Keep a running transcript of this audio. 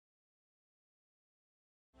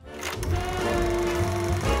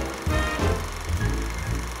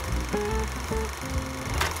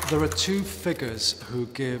There are two figures who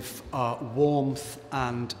give warmth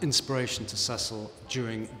and inspiration to Cecil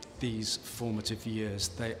during these formative years.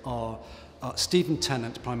 They are Stephen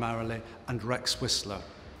Tennant primarily and Rex Whistler.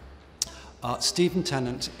 Stephen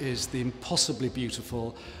Tennant is the impossibly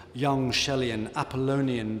beautiful young Shelleyan,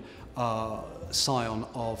 Apollonian scion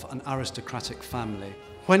of an aristocratic family.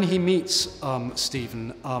 When he meets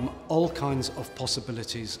Stephen, all kinds of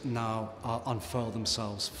possibilities now unfurl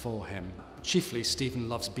themselves for him. Chiefly, Stephen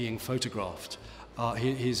loves being photographed.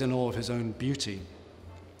 He's in awe of his own beauty.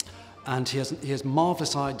 And he has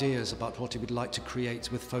marvellous ideas about what he would like to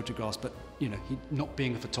create with photographs, but not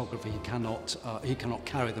being a photographer, he cannot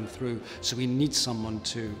carry them through. So he needs someone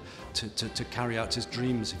to carry out his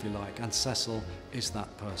dreams, if you like. And Cecil is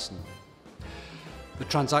that person. The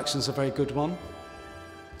transaction's a very good one.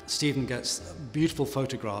 Stephen gets beautiful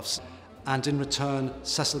photographs, and in return,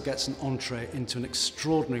 Cecil gets an entree into an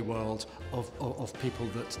extraordinary world of people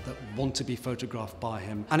that want to be photographed by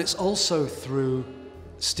him. And it's also through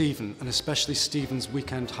Stephen, and especially Stephen's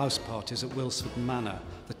weekend house parties at Wilsford Manor,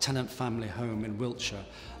 the Tennant family home in Wiltshire,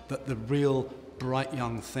 that the real bright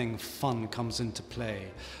young thing, fun, comes into play.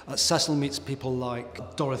 Cecil meets people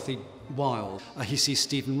like Dorothy Wilde. He sees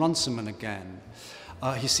Stephen Runciman again.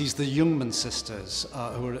 He sees the Youngman sisters,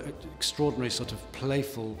 who are extraordinary sort of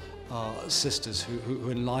playful sisters who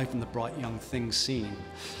enliven the bright young thing scene.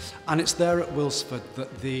 And it's there at Wilsford that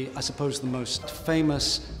I suppose the most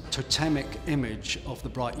famous totemic image of the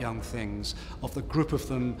bright young things, of the group of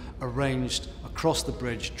them arranged across the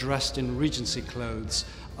bridge, dressed in Regency clothes,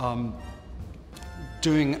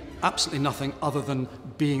 doing absolutely nothing other than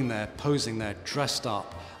being there, posing there, dressed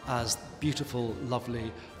up as beautiful,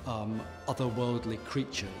 lovely, otherworldly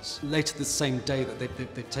creatures. Later the same day that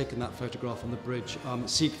they've taken that photograph on the bridge,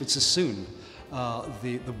 Siegfried Sassoon,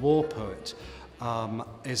 the war poet,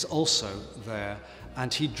 is also there,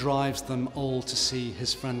 and he drives them all to see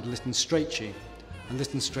his friend Lytton Strachey. And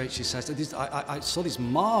Lytton Strachey says, I saw these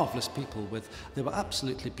marvellous people they were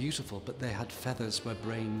absolutely beautiful, but they had feathers where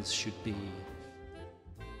brains should be.